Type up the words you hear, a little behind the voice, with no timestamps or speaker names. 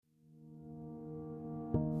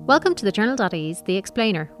Welcome to the Journal.ie's The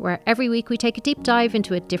Explainer, where every week we take a deep dive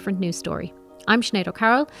into a different news story. I'm Sinead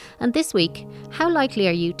O'Carroll, and this week, how likely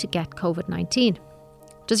are you to get Covid-19?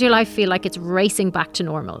 Does your life feel like it's racing back to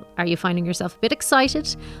normal? Are you finding yourself a bit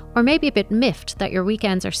excited, or maybe a bit miffed that your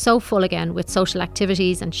weekends are so full again with social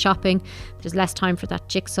activities and shopping, there's less time for that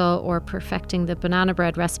jigsaw or perfecting the banana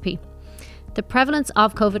bread recipe? The prevalence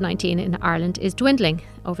of Covid-19 in Ireland is dwindling.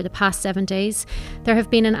 Over the past 7 days, there have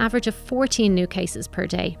been an average of 14 new cases per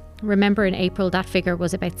day. Remember, in April, that figure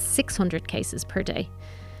was about 600 cases per day.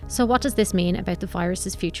 So what does this mean about the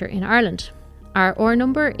virus's future in Ireland? Our R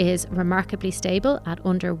number is remarkably stable at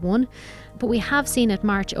under 1, but we have seen it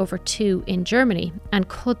march over 2 in Germany. And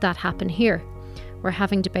could that happen here? We're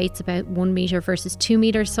having debates about 1 metre versus 2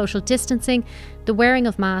 metres social distancing, the wearing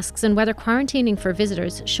of masks, and whether quarantining for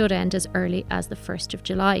visitors should end as early as the 1st of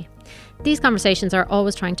July. These conversations are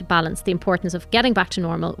always trying to balance the importance of getting back to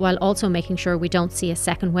normal while also making sure we don't see a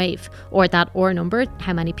second wave, or that R number,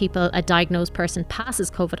 how many people a diagnosed person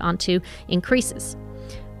passes COVID onto, increases.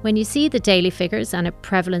 When you see the daily figures and a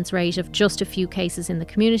prevalence rate of just a few cases in the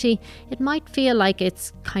community, it might feel like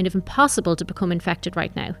it's kind of impossible to become infected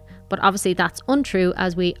right now. But obviously that's untrue,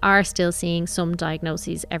 as we are still seeing some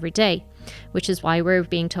diagnoses every day, which is why we're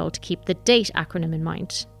being told to keep the DATE acronym in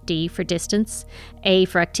mind. D for distance, A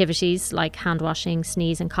for activities like hand washing,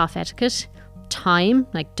 sneeze and cough etiquette, time,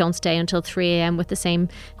 like don't stay until 3 a.m. with the same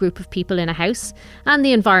group of people in a house, and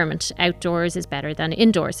the environment, outdoors is better than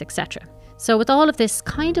indoors, etc. So with all of this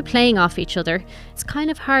kind of playing off each other, it's kind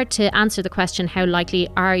of hard to answer the question, how likely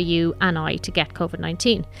are you and I to get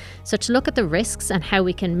COVID-19? So to look at the risks and how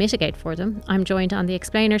we can mitigate for them, I'm joined on The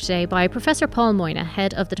Explainer today by Professor Paul Moynagh,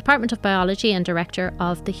 Head of the Department of Biology and Director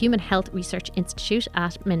of the Human Health Research Institute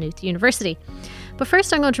at Maynooth University. But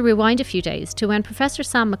first I'm going to rewind a few days to when Professor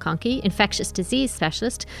Sam McConkey, infectious disease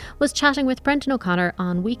specialist, was chatting with Brendan O'Connor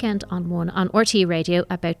on Weekend on One on RTÉ Radio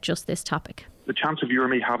about just this topic. The chance of you or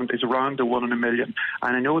me having it is around the 1 in a million.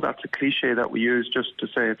 And I know that's a cliche that we use just to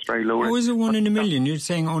say it's very low. How is it 1 in a million? You're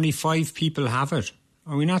saying only 5 people have it.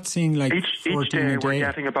 Are we not seeing like each 14 day a day? We're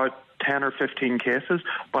getting about 10 or 15 cases,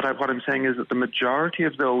 but what I'm saying is that the majority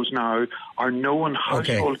of those now are known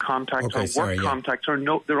household contacts or work contacts, or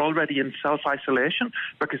they're already in self-isolation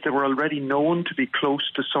because they were already known to be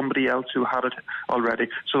close to somebody else who had it already.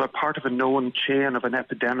 So they're part of a known chain of an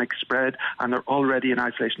epidemic spread, and they're already in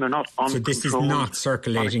isolation. They're not uncontrolled. So this is not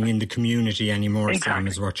circulating in the community anymore, exactly. Sam,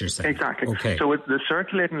 is what you're saying. Exactly. Okay. So the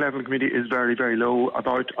circulating level in the community is very, very low,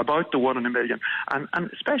 about the 1 in a million. And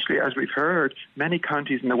especially, as we've heard, many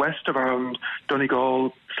counties in the west of Ireland,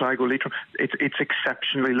 Donegal, Sligo, Leitrim, it's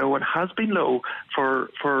exceptionally low and has been low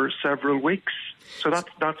for several weeks. So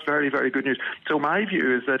that's very, very good news. So my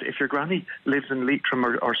view is that if your granny lives in Leitrim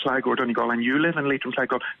or Sligo or Donegal and you live in Leitrim,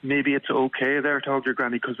 Sligo, maybe it's okay there to hug your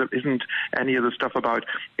granny because there isn't any of the stuff about.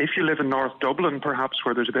 If you live in North Dublin, perhaps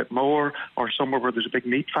where there's a bit more, or somewhere where there's a big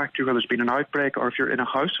meat factory where there's been an outbreak, or if you're in a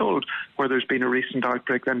household where there's been a recent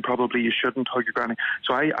outbreak, then probably you shouldn't hug your granny.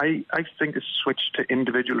 So I think a switch to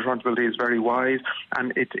individual responsibility is very wise,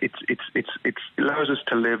 and it allows us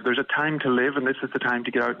to live. There's a time to live, and this is the time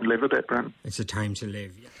to get out and live a bit, Bren. It's a time to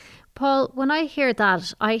live. Yeah. Paul, when I hear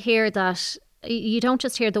that you don't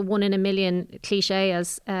just hear the 1 in a million cliche,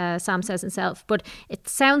 as Sam says himself, but it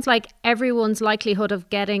sounds like everyone's likelihood of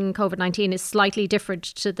getting COVID-19 is slightly different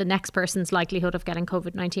to the next person's likelihood of getting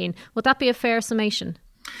COVID-19. Would that be a fair summation?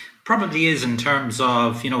 Probably is, in terms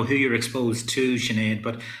of, who you're exposed to, Sinead,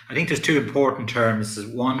 but I think there's 2 important terms,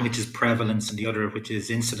 one which is prevalence and the other which is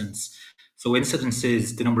incidence. So incidence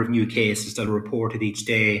is the number of new cases that are reported each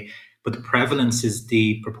day, but the prevalence is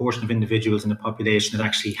the proportion of individuals in the population that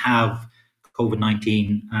actually have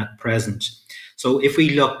COVID-19 at present. So if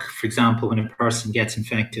we look, for example, when a person gets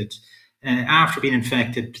infected, after being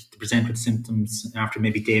infected, they present with symptoms after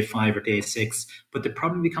maybe day 5 or day 6, but they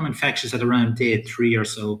probably become infectious at around day 3 or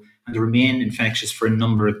so, and they remain infectious for a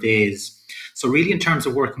number of days. So really, in terms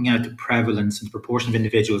of working out the prevalence and the proportion of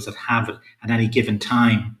individuals that have it at any given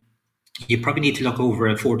time, you probably need to look over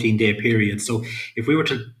a 14-day period. So if we were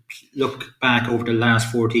to look back over the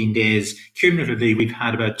last 14 days, cumulatively, we've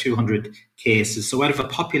had about 200 cases. So out of a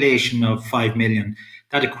population of 5 million,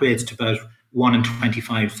 that equates to about 1 in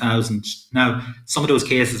 25,000. Now, some of those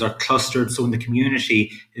cases are clustered. So in the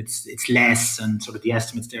community, it's less, and sort of the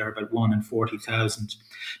estimates there are about 1 in 40,000.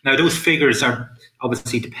 Now, those figures are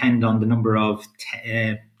obviously depend on the number of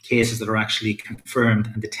cases that are actually confirmed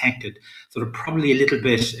and detected. So they're probably a little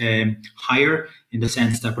bit higher in the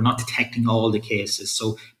sense that we're not detecting all the cases.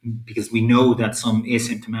 So because we know that some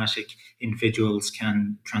asymptomatic individuals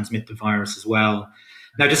can transmit the virus as well.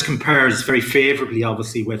 Now, this compares very favourably,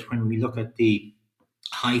 obviously, with when we look at the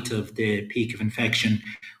height of the peak of infection,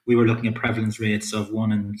 we were looking at prevalence rates of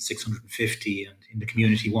 1 in 650 and in the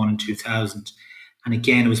community 1 in 2,000. And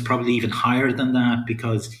again, it was probably even higher than that,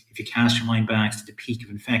 because if you cast your mind back to the peak of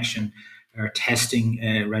infection, our testing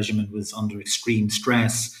regimen was under extreme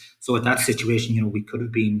stress. So at that situation, we could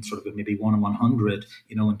have been sort of maybe 1 in 100,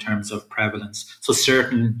 in terms of prevalence. So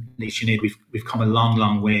certainly, Sinead, we've come a long,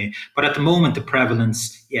 long way. But at the moment, the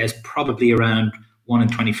prevalence is probably around 1 in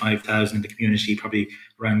 25,000 in the community, probably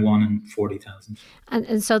around 1 in 40,000.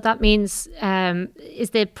 And so that means,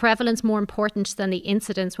 is the prevalence more important than the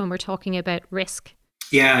incidence when we're talking about risk?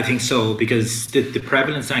 Yeah, I think so, because the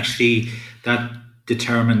prevalence actually, that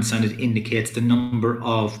determines and it indicates the number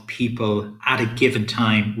of people at a given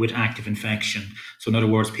time with active infection. So in other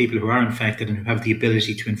words, people who are infected and who have the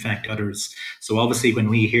ability to infect others. So obviously when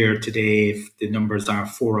we hear today, if the numbers are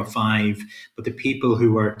 4 or 5, but the people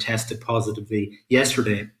who were tested positively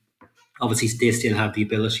yesterday, obviously they still have the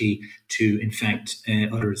ability to infect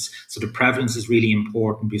others. So the prevalence is really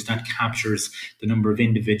important, because that captures the number of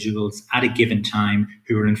individuals at a given time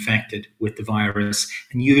who are infected with the virus.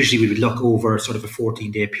 And usually we would look over sort of a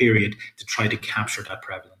 14-day period to try to capture that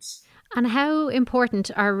prevalence. And how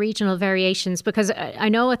important are regional variations? Because I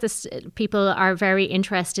know at this, people are very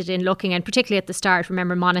interested in looking, and particularly at the start,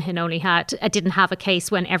 remember Monaghan didn't have a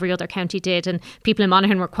case when every other county did, and people in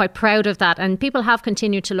Monaghan were quite proud of that. And people have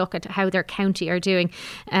continued to look at how their county are doing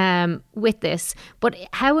with this. But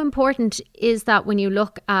how important is that when you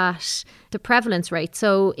look at the prevalence rate?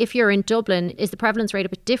 So if you're in Dublin, is the prevalence rate a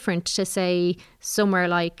bit different to, say, somewhere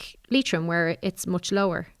like Leitrim, where it's much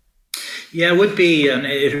lower? Yeah, it would be. And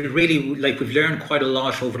it really, we've learned quite a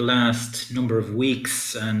lot over the last number of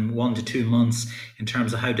weeks and 1 to 2 months in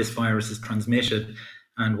terms of how this virus is transmitted.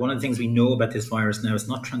 And one of the things we know about this virus now is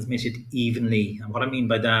not transmitted evenly. And what I mean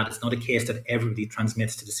by that, it's not a case that everybody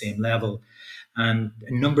transmits to the same level. And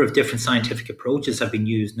a number of different scientific approaches have been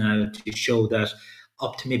used now to show that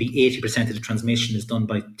up to maybe 80% of the transmission is done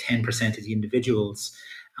by 10% of the individuals.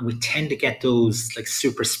 And we tend to get those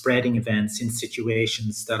super spreading events in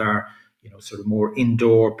situations that are, sort of more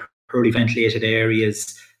indoor, poorly ventilated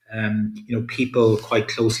areas, people quite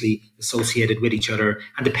closely associated with each other,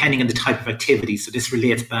 and depending on the type of activity. So this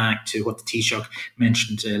relates back to what the Taoiseach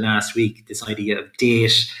mentioned last week, this idea of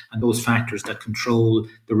date and those factors that control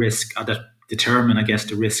the risk, or that determine, I guess,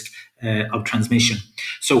 the risk of transmission.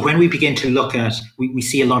 So when we begin to look at, we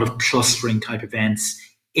see a lot of clustering type events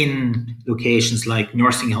in locations like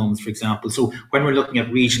nursing homes, for example. So when we're looking at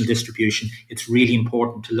regional distribution, it's really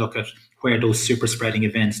important to look at where those super spreading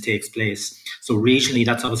events takes place. So regionally,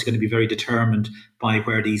 that's obviously going to be very determined by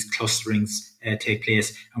where these clusterings take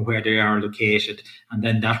place and where they are located. And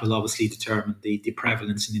then that will obviously determine the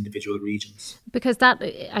prevalence in individual regions. Because that,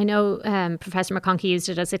 I know Professor McConkie used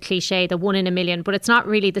it as a cliche, the 1 in a million, but it's not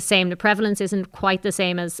really the same. The prevalence isn't quite the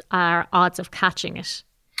same as our odds of catching it.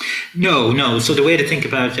 No. So the way to think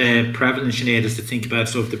about prevalence, Sinead, is to think about,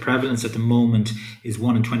 so if the prevalence at the moment is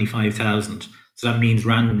 1 in 25,000, so that means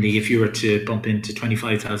randomly, if you were to bump into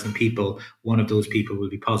 25,000 people, one of those people will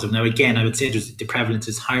be positive. Now, again, I would say the prevalence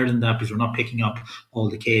is higher than that because we're not picking up all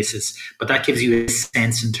the cases. But that gives you a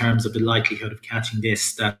sense in terms of the likelihood of catching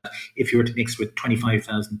this, that if you were to mix with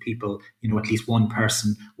 25,000 people, at least one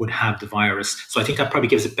person would have the virus. So I think that probably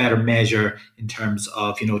gives a better measure in terms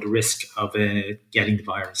of, the risk of getting the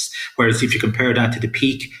virus. Whereas if you compare that to the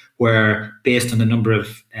peak, where based on the number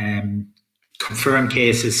of confirmed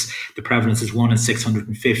cases, the prevalence is 1 in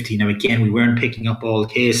 650. Now, again, we weren't picking up all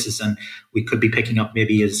cases, and we could be picking up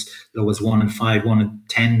maybe as low as 1 in 5, 1 in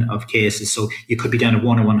 10 of cases. So you could be down at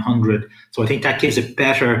 1 in 100. So I think that gives a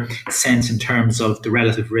better sense in terms of the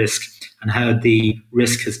relative risk and how the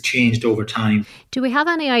risk has changed over time. Do we have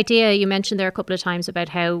any idea, you mentioned there a couple of times about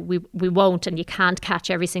how we won't and you can't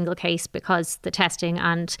catch every single case because the testing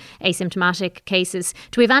and asymptomatic cases.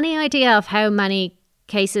 Do we have any idea of how many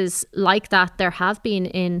cases like that there have been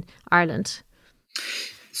in Ireland?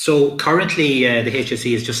 So currently the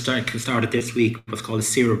HSE has just started this week what's called a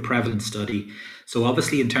seroprevalence study. So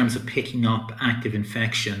obviously in terms of picking up active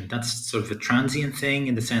infection, that's sort of a transient thing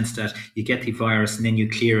in the sense that you get the virus and then you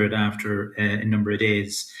clear it after a number of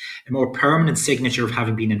days. A more permanent signature of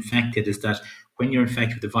having been infected is that when you're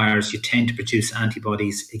infected with the virus, you tend to produce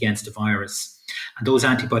antibodies against the virus. And those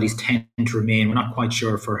antibodies tend to remain, we're not quite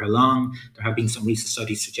sure for how long. There have been some recent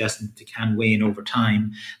studies suggesting that they can wane over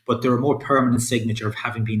time, but they're a more permanent signature of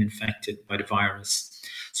having been infected by the virus.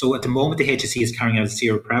 So at the moment, the HSE is carrying out a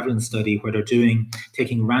seroprevalence study where they're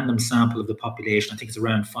taking a random sample of the population. I think it's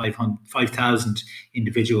around 5,000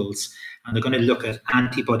 individuals. And they're going to look at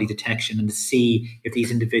antibody detection and to see if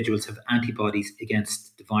these individuals have antibodies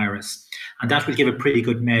against the virus. And that will give a pretty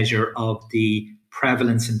good measure of the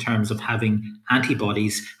prevalence in terms of having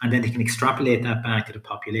antibodies, and then they can extrapolate that back to the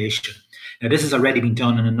population. Now, this has already been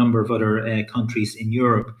done in a number of other countries in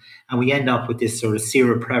Europe, and we end up with this sort of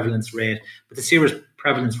seroprevalence rate. But the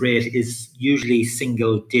seroprevalence rate is usually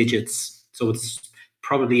single digits, so it's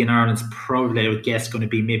probably in Ireland, I would guess, going to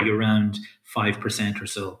be maybe around 5% or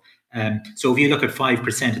so. So if you look at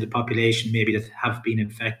 5% of the population maybe that have been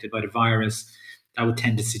infected by the virus, that would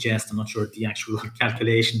tend to suggest, I'm not sure the actual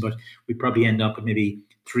calculation, but we probably end up with maybe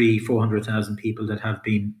 300,000-400,000 people that have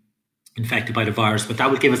been infected by the virus. But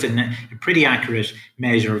that would give us a pretty accurate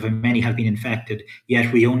measure of how many have been infected.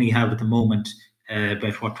 Yet we only have at the moment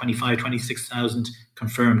about 26,000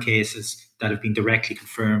 confirmed cases that have been directly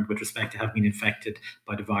confirmed with respect to having been infected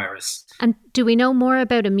by the virus. And do we know more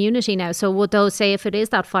about immunity now? So would those, say, if it is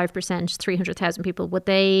that 5%, 300,000 people, would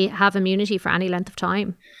they have immunity for any length of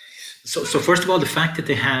time? So first of all, the fact that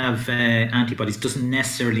they have antibodies doesn't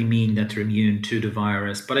necessarily mean that they're immune to the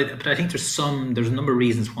virus. But I think there's a number of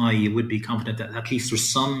reasons why you would be confident that at least there's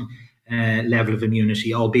some level of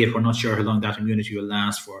immunity, albeit we're not sure how long that immunity will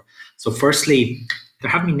last for. So firstly, there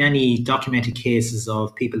haven't been any documented cases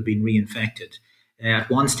of people being reinfected. At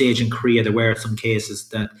one stage in Korea, there were some cases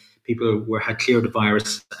that people had cleared the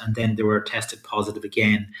virus and then they were tested positive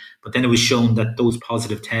again. But then it was shown that those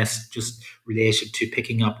positive tests just related to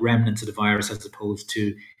picking up remnants of the virus as opposed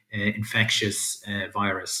to infectious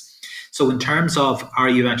virus. So in terms of are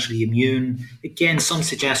you actually immune? Again, some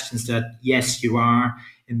suggestions that yes, you are,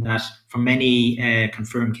 in that for many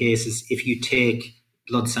confirmed cases, if you take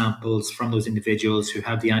blood samples from those individuals who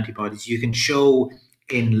have the antibodies, you can show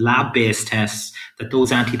in lab-based tests that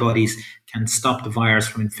those antibodies can stop the virus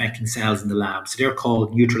from infecting cells in the lab. So they're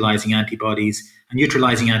called neutralizing antibodies, and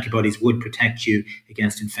neutralizing antibodies would protect you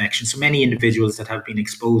against infection. So many individuals that have been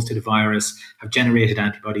exposed to the virus have generated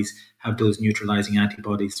antibodies, have those neutralizing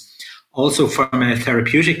antibodies. Also, from a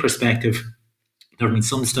therapeutic perspective, there have been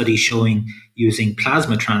some studies showing using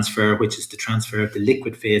plasma transfer, which is the transfer of the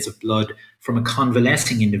liquid phase of blood from a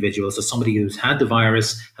convalescing individual. So somebody who's had the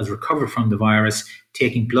virus, has recovered from the virus,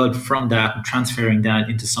 taking blood from that and transferring that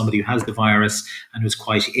into somebody who has the virus and who's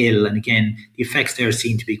quite ill. And again, the effects there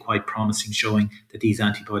seem to be quite promising, showing that these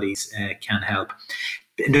antibodies can help.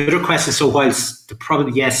 Another question, so whilst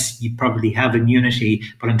yes, you probably have immunity,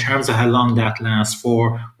 but in terms of how long that lasts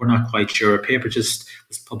for, we're not quite sure. A paper just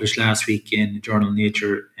was published last week in the journal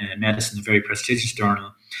Nature Medicine, a very prestigious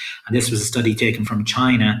journal. And this was a study taken from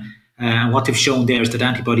China. And what they've shown there is that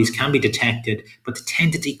antibodies can be detected, but they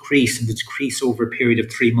tend to decrease and decrease over a period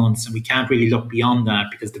of 3 months. And we can't really look beyond that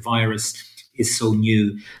because the virus is so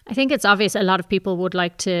new. I think it's obvious a lot of people would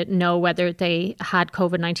like to know whether they had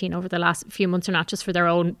COVID-19 over the last few months or not, just for their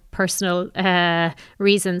own personal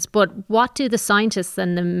reasons. But what do the scientists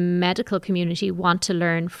and the medical community want to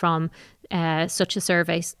learn from such a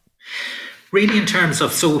survey? Really, in terms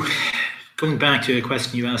of, so going back to a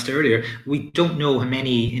question you asked earlier, we don't know how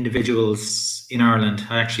many individuals in Ireland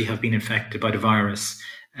actually have been infected by the virus.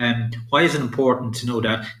 Why is it important to know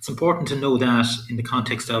that? It's important to know that in the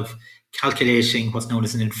context of calculating what's known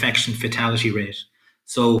as an infection fatality rate.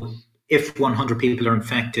 So if 100 people are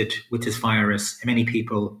infected with this virus, many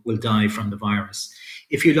people will die from the virus.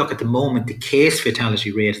 If you look at the moment, the case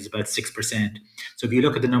fatality rate is about 6%. So if you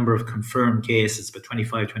look at the number of confirmed cases, about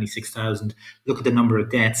 26,000, look at the number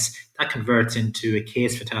of deaths, that converts into a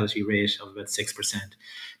case fatality rate of about 6%.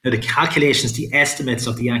 Now, the calculations, the estimates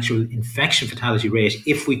of the actual infection fatality rate,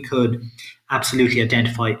 if we could absolutely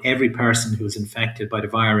identify every person who was infected by the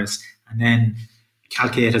virus and then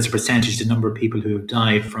calculate as a percentage the number of people who have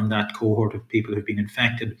died from that cohort of people who've been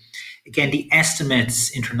infected. Again, the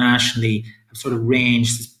estimates internationally have sort of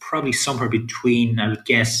ranged probably somewhere between, I would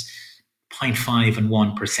guess, 0.5 and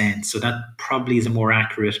 1%. So that probably is a more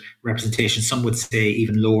accurate representation. Some would say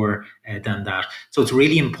even lower than that. So it's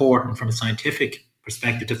really important from a scientific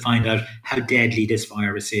perspective to find out how deadly this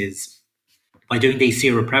virus is. By doing these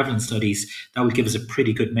seroprevalence studies, that will give us a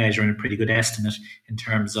pretty good measure and a pretty good estimate in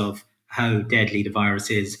terms of how deadly the virus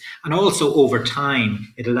is. And also over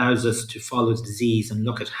time, it allows us to follow the disease and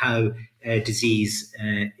look at how disease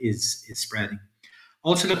is spreading.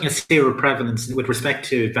 Also looking at seroprevalence with respect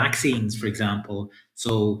to vaccines, for example.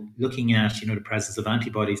 So looking at the presence of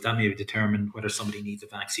antibodies, that may determine whether somebody needs a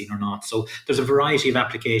vaccine or not. So there's a variety of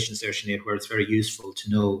applications there, Sinead, where it's very useful to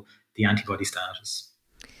know the antibody status.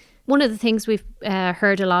 One of the things we've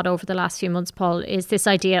heard a lot over the last few months, Paul, is this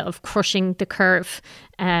idea of crushing the curve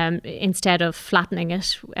instead of flattening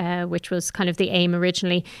it, which was kind of the aim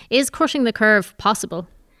originally. Is crushing the curve possible?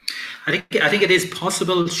 I think it is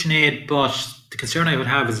possible, Sinead, but the concern I would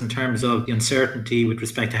have is in terms of the uncertainty with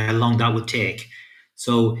respect to how long that would take.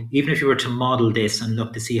 So even if you were to model this and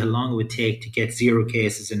look to see how long it would take to get 0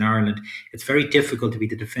 cases in Ireland, it's very difficult to be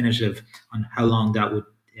definitive on how long that would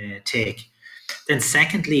take. Then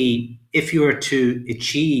secondly, if you were to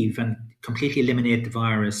achieve and completely eliminate the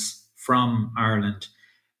virus from Ireland,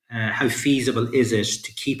 how feasible is it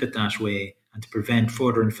to keep it that way and to prevent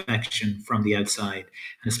further infection from the outside?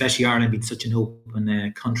 And especially Ireland being such an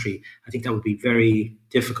open country, I think that would be very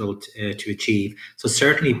difficult to achieve. So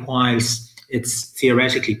certainly whilst it's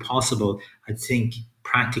theoretically possible, I think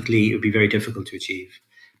practically it would be very difficult to achieve.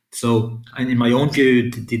 So, and in my own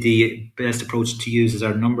view, the best approach to use is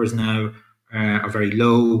our numbers now are very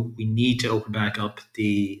low. We need to open back up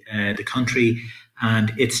the country,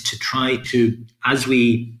 and it's to try to, as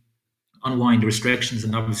we unwind the restrictions,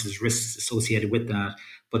 and obviously there's risks associated with that,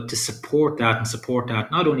 but to support that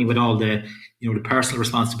not only with all the the personal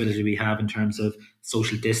responsibility we have in terms of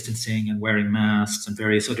social distancing and wearing masks and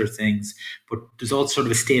various other things, but there's also sort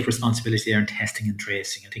of a state responsibility there in testing and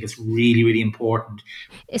tracing. I think it's really, really important.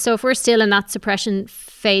 So if we're still in that suppression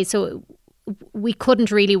phase, so we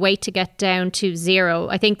couldn't really wait to get down to 0.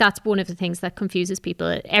 I think that's one of the things that confuses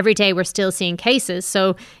people. Every day we're still seeing cases,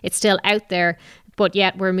 so it's still out there. But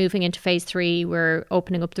yet we're moving into phase 3. We're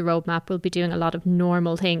opening up the roadmap. We'll be doing a lot of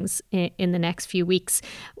normal things in the next few weeks.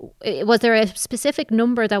 Was there a specific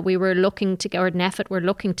number that we were looking to, or NPHET were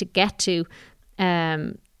looking to get to,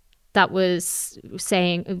 that was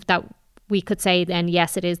saying that we could say then,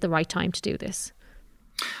 yes, it is the right time to do this?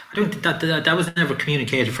 I don't think that was never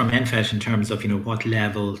communicated from NPHET in terms of what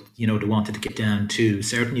level they wanted to get down to.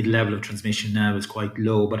 Certainly the level of transmission now is quite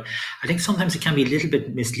low, but I think sometimes it can be a little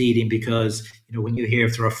bit misleading because when you hear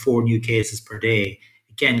if there are 4 new cases per day,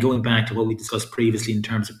 again going back to what we discussed previously in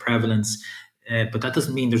terms of prevalence, but that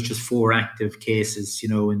doesn't mean there's just 4 active cases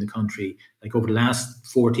in the country. Like over the last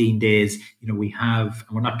 14 days, we have,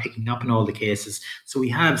 and we're not picking up on all the cases, so we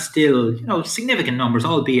have still significant numbers,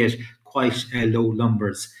 albeit quite low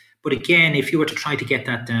numbers. But again, if you were to try to get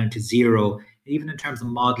that down to 0, even in terms of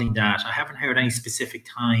modelling that, I haven't heard any specific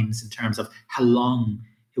times in terms of how long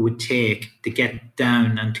it would take to get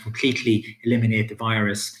down and to completely eliminate the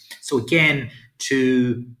virus. So again,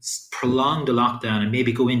 to prolong the lockdown and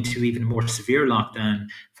maybe go into even more severe lockdown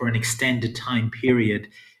for an extended time period,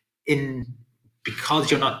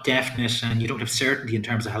 because you're not definite and you don't have certainty in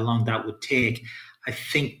terms of how long that would take, I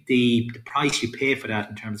think the price you pay for that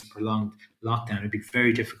in terms of prolonged lockdown would be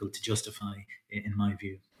very difficult to justify, in my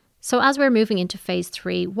view. So as we're moving into phase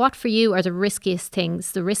 3, what for you are the riskiest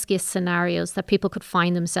things, the riskiest scenarios that people could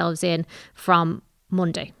find themselves in from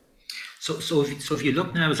Monday? So if you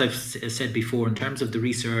look now, as I've said before, in terms of the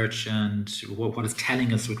research and what it's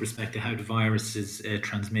telling us with respect to how the virus is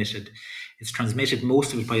transmitted, it's transmitted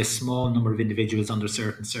most of it by a small number of individuals under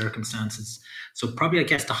certain circumstances. So probably, I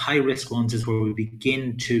guess, the high risk ones is where we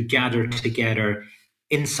begin to gather together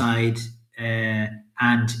inside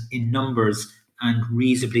and in numbers and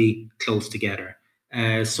reasonably close together.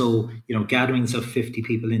 So gatherings of 50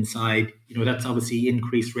 people inside, that's obviously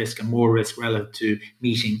increased risk and more risk relative to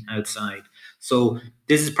meeting outside. So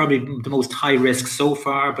this is probably the most high risk so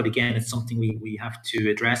far, but again, it's something we have to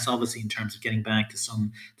address, obviously, in terms of getting back to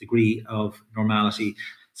some degree of normality.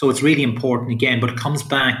 So it's really important again, but it comes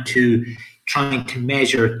back to trying to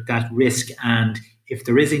measure that risk, and if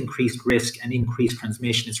there is increased risk and increased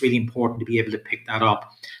transmission, it's really important to be able to pick that up.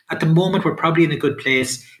 At the moment, we're probably in a good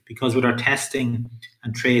place because with our testing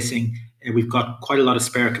and tracing, we've got quite a lot of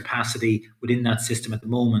spare capacity within that system at the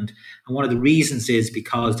moment. And one of the reasons is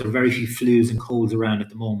because there are very few flus and colds around at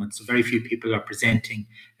the moment. So very few people are presenting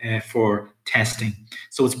for testing.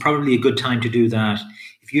 So it's probably a good time to do that.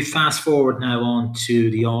 If you fast forward now on to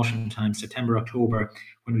the autumn time, September, October,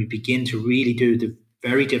 when we begin to really do the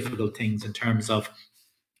very difficult things in terms of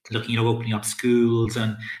looking at opening up schools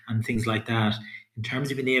and things like that, in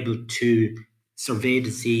terms of being able to survey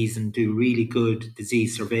disease and do really good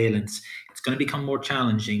disease surveillance, it's going to become more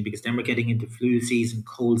challenging because then we're getting into flu season,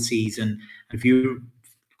 cold season. And if you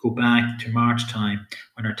go back to March time,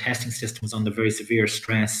 when our testing system was under very severe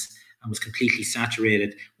stress and was completely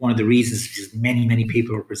saturated, one of the reasons is many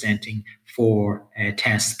people were presenting for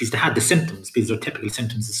tests because they had the symptoms, because there are typical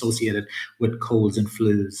symptoms associated with colds and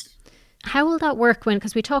flus. How will that work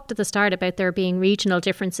because we talked at the start about there being regional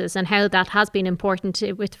differences and how that has been important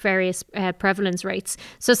with various prevalence rates.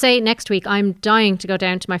 So say next week I'm dying to go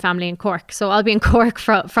down to my family in Cork. So I'll be in Cork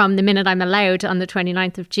from the minute I'm allowed on the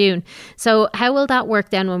 29th of June. So how will that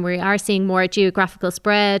work then when we are seeing more geographical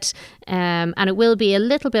spread, and it will be a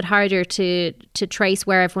little bit harder to trace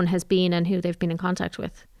where everyone has been and who they've been in contact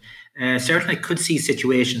with? Certainly could see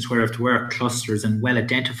situations where if there were clusters and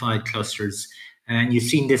well-identified clusters. And you've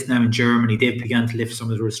seen this now in Germany. They've begun to lift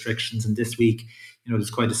some of the restrictions. And this week, there's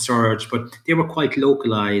quite a surge. But they were quite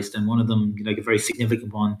localized. And one of them, like a very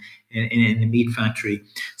significant one, in a meat factory.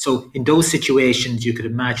 So in those situations, you could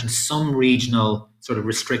imagine some regional sort of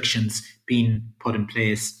restrictions being put in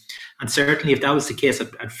place. And certainly if that was the case,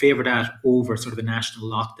 I'd favour that over sort of a national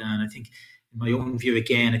lockdown. I think in my own view,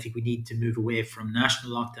 again, I think we need to move away from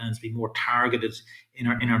national lockdowns, be more targeted in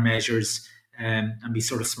our measures. And be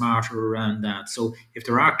sort of smarter around that. So if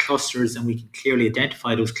there are clusters and we can clearly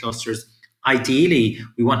identify those clusters, ideally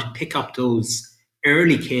we want to pick up those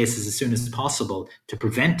early cases as soon as possible to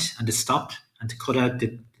prevent and to stop and to cut out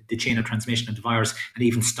the chain of transmission of the virus and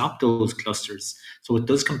even stop those clusters. So it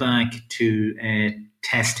does come back to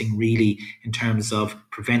testing really in terms of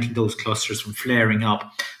preventing those clusters from flaring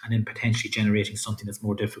up and then potentially generating something that's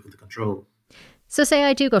more difficult to control. So say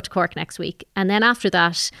I do go to Cork next week, and then after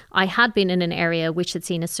that, I had been in an area which had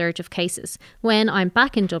seen a surge of cases. When I'm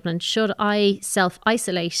back in Dublin, should I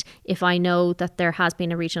self-isolate if I know that there has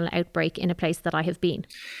been a regional outbreak in a place that I have been?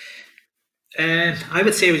 I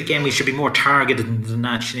would say, again, we should be more targeted than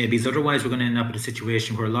that, Sinead, because otherwise we're going to end up in a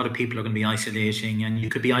situation where a lot of people are going to be isolating, and you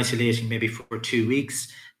could be isolating maybe for 2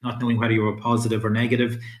 weeks, not knowing whether you were positive or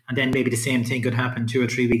negative, and then maybe the same thing could happen 2 or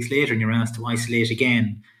 3 weeks later and you're asked to isolate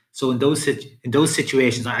again. So in those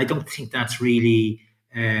situations, I don't think that's really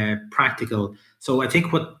practical. So I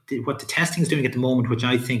think what the testing is doing at the moment, which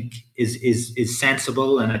I think is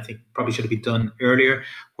sensible, and I think probably should have been done earlier,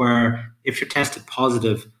 where if you're tested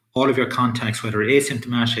positive, all of your contacts, whether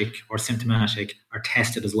asymptomatic or symptomatic, are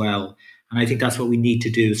tested as well. And I think that's what we need to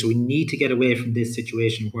do. So we need to get away from this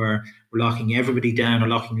situation where we're locking everybody down or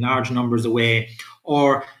locking large numbers away,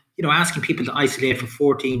 or asking people to isolate for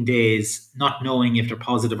 14 days, not knowing if they're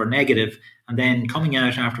positive or negative, and then coming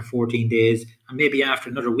out after 14 days and maybe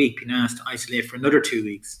after another week being asked to isolate for another 2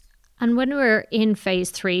 weeks. And when we're in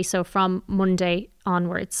phase 3, so from Monday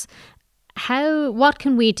onwards, what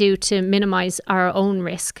can we do to minimise our own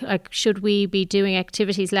risk? Like, should we be doing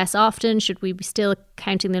activities less often? Should we be still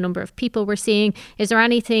counting the number of people we're seeing? Is there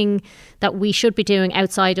anything that we should be doing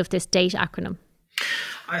outside of this DATE acronym?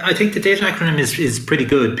 I think the DATE acronym is pretty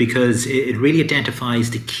good because it really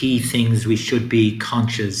identifies the key things we should be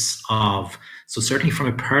conscious of. So certainly from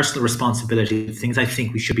a personal responsibility, the things I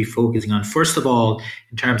think we should be focusing on. First of all,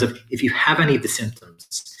 in terms of if you have any of the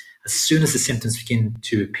symptoms, as soon as the symptoms begin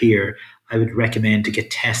to appear, I would recommend to get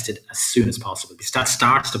tested as soon as possible, because that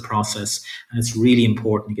starts the process and it's really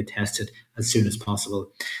important to get tested as soon as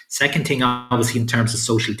possible. Second thing, obviously, in terms of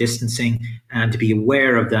social distancing and to be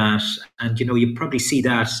aware of that. And, you probably see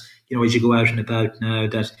that, as you go out and about now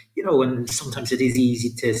that, and sometimes it is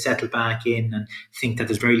easy to settle back in and think that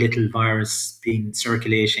there's very little virus being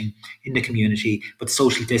circulating in the community, but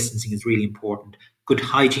social distancing is really important. Good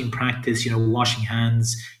hygiene practice, washing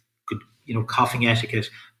hands, good, coughing etiquette,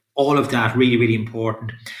 all of that really, really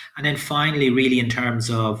important. And then finally, really in terms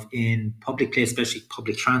of in public places, especially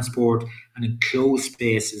public transport and in closed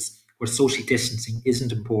spaces where social distancing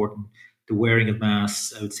isn't important, the wearing of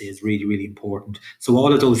masks, I would say, is really, really important. So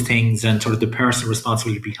all of those things and sort of the personal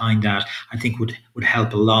responsibility behind that, I think would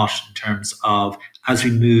help a lot in terms of as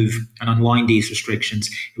we move and unwind these restrictions,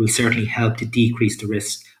 it will certainly help to decrease the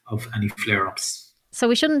risk of any flare-ups. So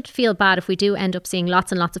we shouldn't feel bad if we do end up seeing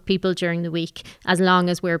lots and lots of people during the week, as long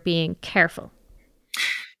as we're being careful.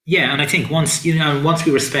 Yeah, and I think once we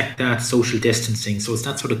respect that social distancing, so it's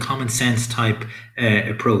that sort of common sense type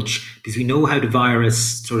approach, because we know how the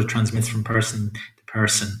virus sort of transmits from person to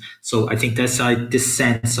person. So I think this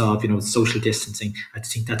sense of social distancing, I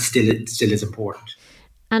think that still is important.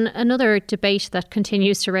 And another debate that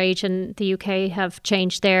continues to rage, and the UK have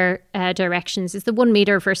changed their directions, is the 1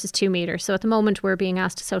 metre versus 2 metres. So at the moment we're being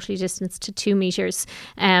asked to socially distance to 2 metres,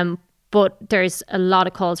 but there's a lot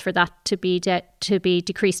of calls for that to be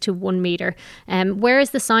decreased to 1 metre. Where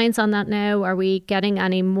is the science on that now? Are we getting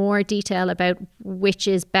any more detail about which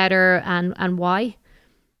is better and why?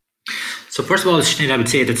 So first of all, Sinead, I would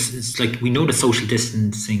say that it's like we know that social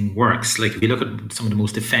distancing works. Like if you look at some of the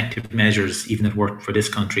most effective measures, even that worked for this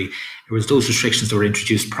country, it was those restrictions that were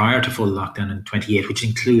introduced prior to full lockdown in 28, which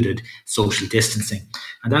included social distancing.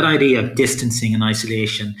 And that idea of distancing and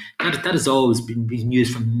isolation, that has always been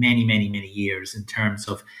used for many, many, many years in terms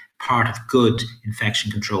of part of good infection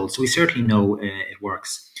control. So we certainly know it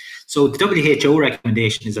works. So the WHO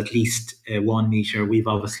recommendation is at least 1 metre. We've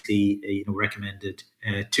obviously recommended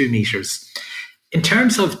 2 metres. In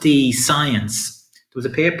terms of the science, there was a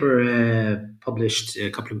paper published a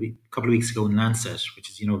couple of weeks ago in Lancet, which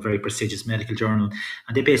is a very prestigious medical journal,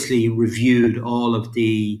 and they basically reviewed all of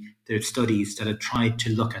the studies that had tried to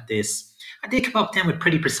look at this. And they come up then with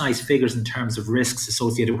pretty precise figures in terms of risks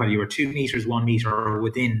associated whether you were 2 metres, 1 metre, or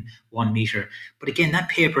within 1 metre. But again, that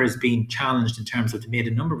paper has been challenged in terms of they made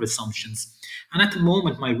a number of assumptions. And at the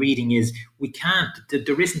moment, my reading is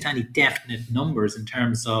there isn't any definite numbers in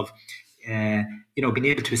terms of being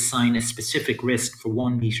able to assign a specific risk for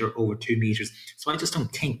 1 metre over 2 metres. So I just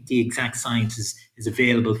don't think the exact science is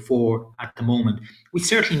available for at the moment. We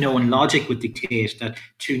certainly know, and logic would dictate that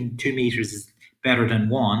 2 metres is better than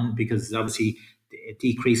 1 because obviously it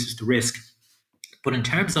decreases the risk. But in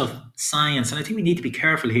terms of science, and I think we need to be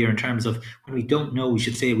careful here in terms of when we don't know, we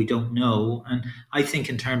should say we don't know. And I think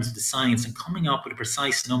in terms of the science and coming up with a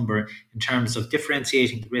precise number in terms of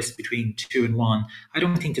differentiating the risk between 2 and 1, I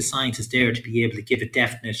don't think the science is there to be able to give a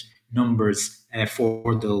definite numbers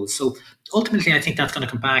for those. So ultimately, I think that's going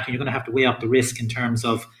to come back and you're going to have to weigh up the risk in terms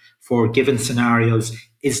of, for given scenarios,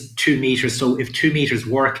 is 2 metres. So if 2 metres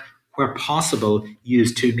work, where possible,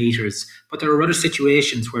 use 2 metres. But there are other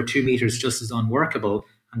situations where 2 metres just is unworkable.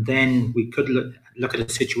 And then we could look at a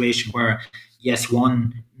situation where, yes,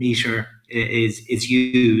 1 metre is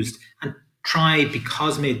used and try,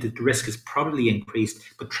 because the risk is probably increased,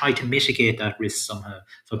 but try to mitigate that risk somehow.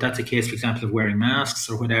 So if that's a case, for example, of wearing masks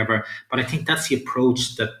or whatever. But I think that's the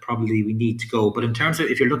approach that probably we need to go. But in terms of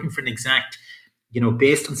if you're looking for an exact,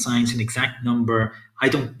 based on science, an exact number, I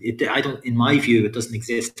don't, in my view, it doesn't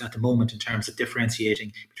exist at the moment in terms of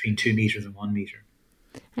differentiating between 2 metres and 1 metre.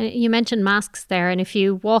 You mentioned masks there, and if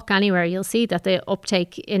you walk anywhere, you'll see that the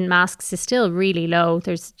uptake in masks is still really low.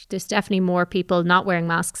 There's definitely more people not wearing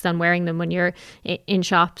masks than wearing them when you're in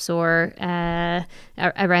shops or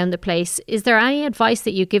around the place. Is there any advice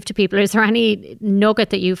that you give to people? Is there any nugget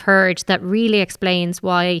that you've heard that really explains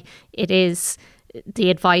why it is the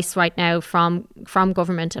advice right now from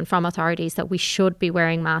government and from authorities that we should be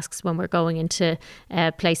wearing masks when we're going into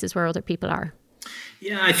places where other people are?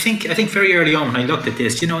 Yeah, I think very early on when I looked at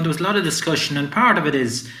this, there was a lot of discussion, and part of it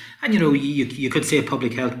is, and you could say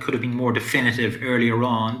public health could have been more definitive earlier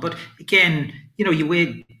on, but again, you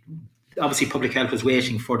wait. Obviously, public health was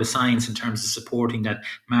waiting for the science in terms of supporting that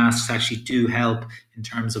masks actually do help in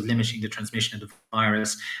terms of limiting the transmission of the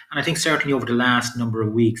virus. And I think certainly over the last number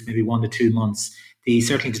of weeks, maybe 1 to 2 months,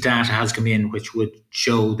 certainly the data has come in which would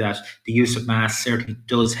show that the use of masks certainly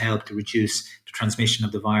does help to reduce the transmission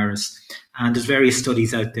of the virus. And there's various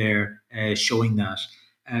studies out there showing that.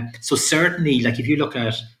 So certainly, like if you look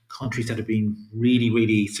at countries that have been really,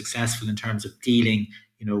 really successful in terms of dealing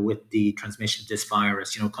with the transmission of this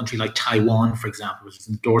virus, a country like Taiwan, for example, which is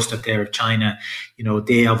on the doorstep there of China,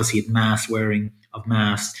 they obviously had mass wearing of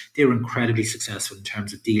masks. They were incredibly successful in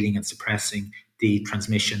terms of dealing and suppressing the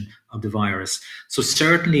transmission of the virus. So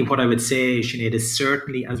certainly what I would say, Sinead, is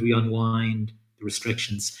certainly as we unwind the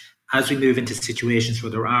restrictions, as we move into situations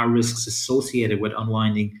where there are risks associated with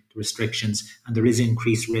unwinding the restrictions and there is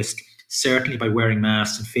increased risk, certainly by wearing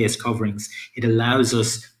masks and face coverings, it allows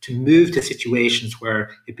us to move to situations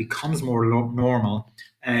where it becomes more normal.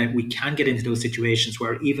 We can get into those situations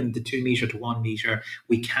where even the 2 metre to 1 metre,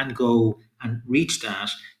 we can go and reach that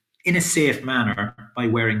in a safe manner by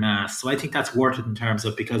wearing masks. So I think that's worth it in terms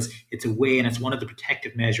of, because it's a way and it's one of the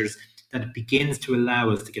protective measures that it begins to allow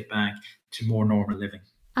us to get back to more normal living.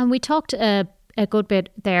 And we talked a good bit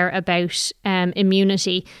there about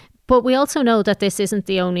immunity, but we also know that this isn't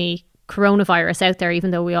the only coronavirus out there,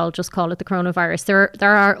 even though we all just call it the coronavirus. There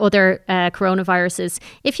are other coronaviruses.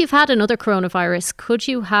 If you've had another coronavirus, could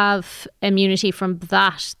you have immunity from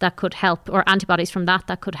that could help, or antibodies from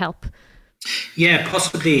that could help? Yeah,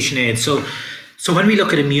 possibly, Sinead. So when we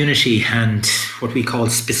look at immunity and what we call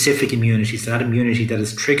specific immunity, so that immunity that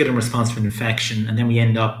is triggered in response to an infection, and then we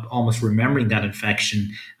end up almost remembering that infection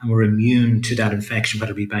and we're immune to that infection,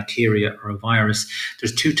 whether it be bacteria or a virus.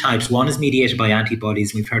 There's 2 types. One is mediated by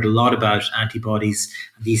antibodies. We've heard a lot about antibodies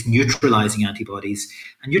and these neutralizing antibodies.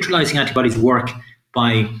 And neutralizing antibodies work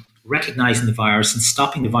by recognizing the virus and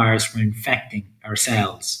stopping the virus from infecting our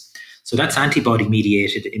cells. So that's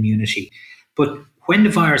antibody-mediated immunity. But when the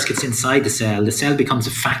virus gets inside the cell becomes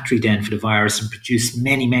a factory then for the virus and produce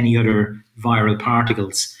many, many other viral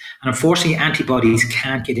particles. And unfortunately, antibodies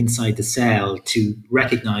can't get inside the cell to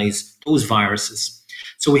recognize those viruses.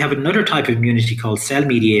 So we have another type of immunity called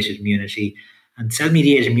cell-mediated immunity. And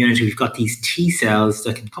cell-mediated immunity, we've got these T cells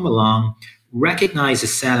that can come along, recognize a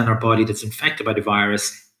cell in our body that's infected by the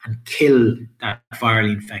virus, and kill that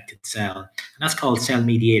virally infected cell. And that's called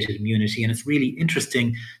cell-mediated immunity. And it's really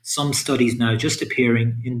interesting, some studies now just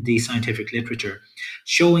appearing in the scientific literature,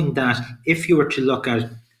 showing that if you were to look at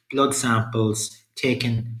blood samples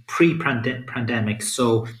taken pre-pandemic,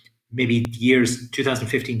 so maybe years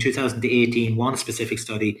 2015, 2018, one specific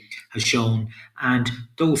study has shown, and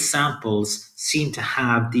those samples seem to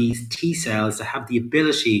have these T cells that have the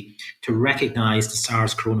ability to recognize the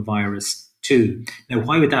SARS coronavirus 2. Now,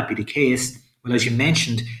 why would that be the case? Well, as you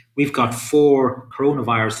mentioned, we've got 4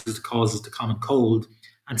 coronaviruses that causes the common cold,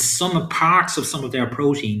 and some parts of some of their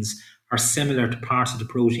proteins are similar to parts of the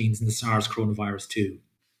proteins in the SARS coronavirus 2.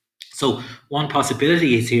 So one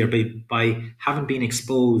possibility is here by having been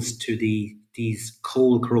exposed to these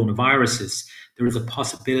cold coronaviruses, there is a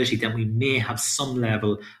possibility that we may have some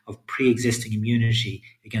level of pre-existing immunity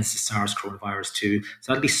against the SARS coronavirus 2. So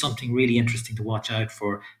that'll be something really interesting to watch out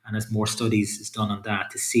for. And as more studies is done on that,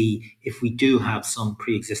 to see if we do have some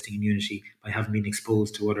pre-existing immunity by having been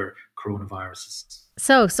exposed to other coronaviruses.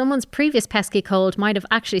 So someone's previous pesky cold might have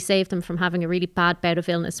actually saved them from having a really bad bout of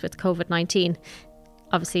illness with COVID-19.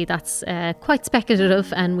 Obviously, that's quite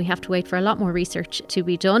speculative and we have to wait for a lot more research to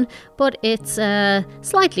be done, but it's a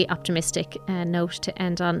slightly optimistic note to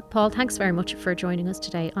end on. Paul, thanks very much for joining us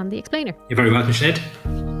today on The Explainer. You're very welcome, Sinead.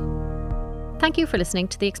 Thank you for listening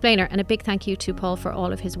to The Explainer, and a big thank you to Paul for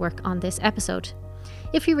all of his work on this episode.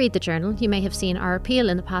 If you read the journal, you may have seen our appeal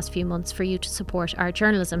in the past few months for you to support our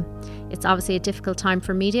journalism. It's obviously a difficult time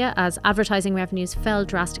for media as advertising revenues fell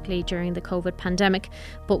drastically during the COVID pandemic,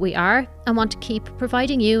 but we are and want to keep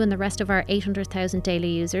providing you and the rest of our 800,000 daily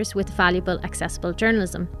users with valuable, accessible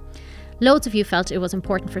journalism. Loads of you felt it was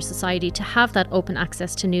important for society to have that open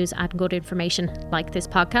access to news and good information, like this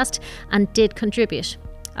podcast, and did contribute.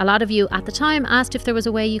 A lot of you at the time asked if there was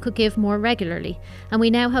a way you could give more regularly, and we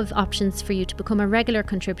now have options for you to become a regular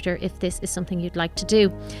contributor if this is something you'd like to do.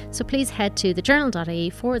 So please head to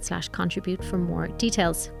thejournal.ie/contribute for more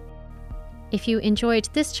details. If you enjoyed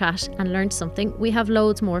this chat and learned something, we have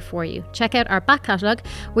loads more for you. Check out our back catalogue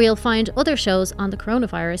where you'll find other shows on the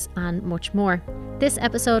coronavirus and much more. This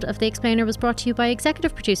episode of The Explainer was brought to you by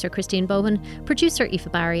Executive Producer Christine Bowen, Producer Aoife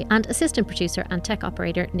Barry, and Assistant Producer and Tech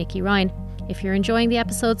Operator Nikki Ryan. If you're enjoying the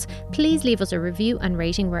episodes, please leave us a review and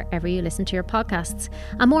rating wherever you listen to your podcasts.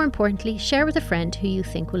 And more importantly, share with a friend who you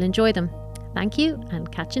think will enjoy them. Thank you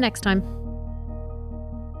and catch you next time.